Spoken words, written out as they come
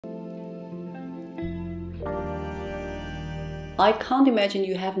I can't imagine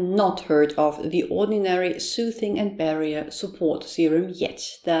you have not heard of the Ordinary Soothing and Barrier Support Serum yet.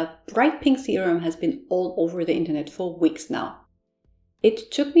 The bright pink serum has been all over the internet for weeks now.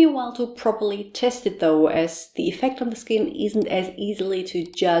 It took me a while to properly test it though, as the effect on the skin isn't as easily to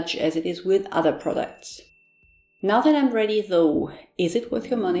judge as it is with other products. Now that I'm ready though, is it worth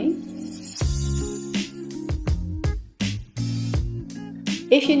your money?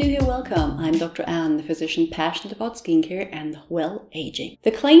 If you're new here, welcome. I'm Dr. Anne, the physician passionate about skincare and well aging.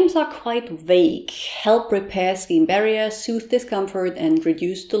 The claims are quite vague. Help repair skin barrier, soothe discomfort and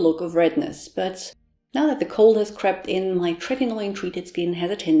reduce the look of redness. But now that the cold has crept in, my tretinoin-treated skin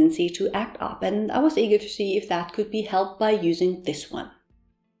has a tendency to act up, and I was eager to see if that could be helped by using this one.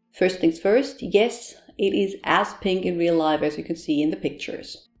 First things first, yes, it is as pink in real life as you can see in the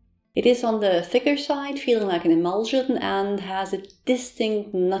pictures. It is on the thicker side, feeling like an emulsion, and has a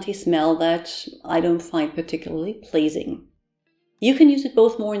distinct nutty smell that I don't find particularly pleasing. You can use it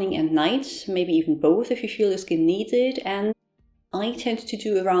both morning and night, maybe even both if you feel your skin needs it, and I tend to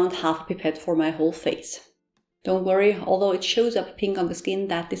do around half a pipette for my whole face. Don't worry, although it shows up pink on the skin,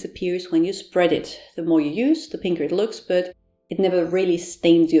 that disappears when you spread it. The more you use, the pinker it looks, but it never really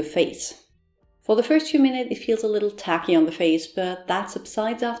stains your face. For the first few minutes it feels a little tacky on the face, but that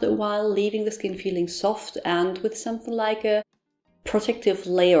subsides after a while, leaving the skin feeling soft and with something like a protective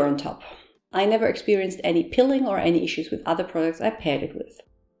layer on top. I never experienced any pilling or any issues with other products I paired it with.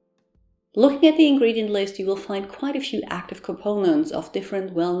 Looking at the ingredient list, you will find quite a few active components of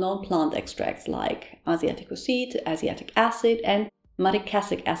different well-known plant extracts like asiatic seed, asiatic acid and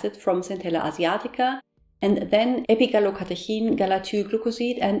maricasic acid from Centella asiatica, and then epigallocatechin,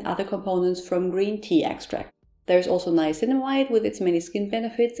 galatylglucosid and other components from green tea extract. There's also niacinamide with its many skin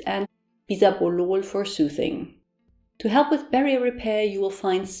benefits and bisabolol for soothing. To help with barrier repair, you will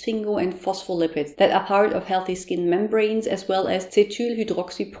find sphingO and phospholipids that are part of healthy skin membranes, as well as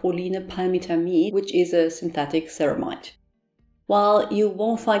cetylhydroxyproline palmitamide, which is a synthetic ceramide. While you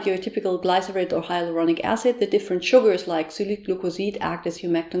won't find your typical glycerin or hyaluronic acid, the different sugars like xylglucosid act as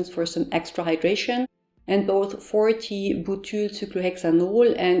humectants for some extra hydration, and both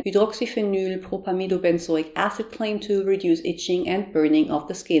 4-T-butylcyclohexanol and hydroxyphenyl propamidobenzoic acid claim to reduce itching and burning of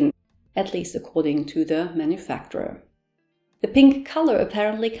the skin, at least according to the manufacturer. The pink color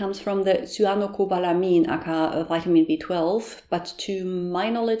apparently comes from the cyanocobalamin, aka vitamin B12, but to my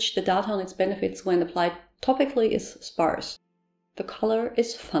knowledge the data on its benefits when applied topically is sparse. The color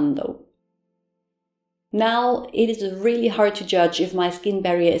is fun though. Now, it is really hard to judge if my skin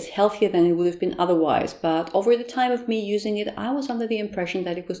barrier is healthier than it would have been otherwise, but over the time of me using it, I was under the impression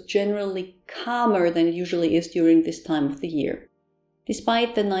that it was generally calmer than it usually is during this time of the year.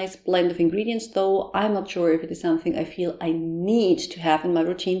 Despite the nice blend of ingredients though, I'm not sure if it is something I feel I need to have in my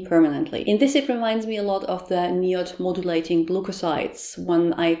routine permanently. In this it reminds me a lot of the NIOD modulating glucosides,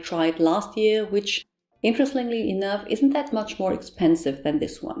 one I tried last year, which interestingly enough isn't that much more expensive than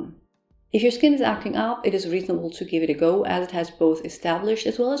this one. If your skin is acting up, it is reasonable to give it a go, as it has both established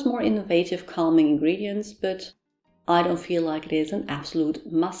as well as more innovative calming ingredients, but I don't feel like it is an absolute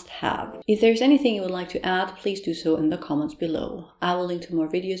must-have. If there's anything you would like to add, please do so in the comments below. I will link to more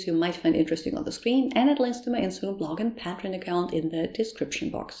videos you might find interesting on the screen, and add links to my Instagram blog and Patreon account in the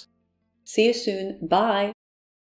description box. See you soon, bye!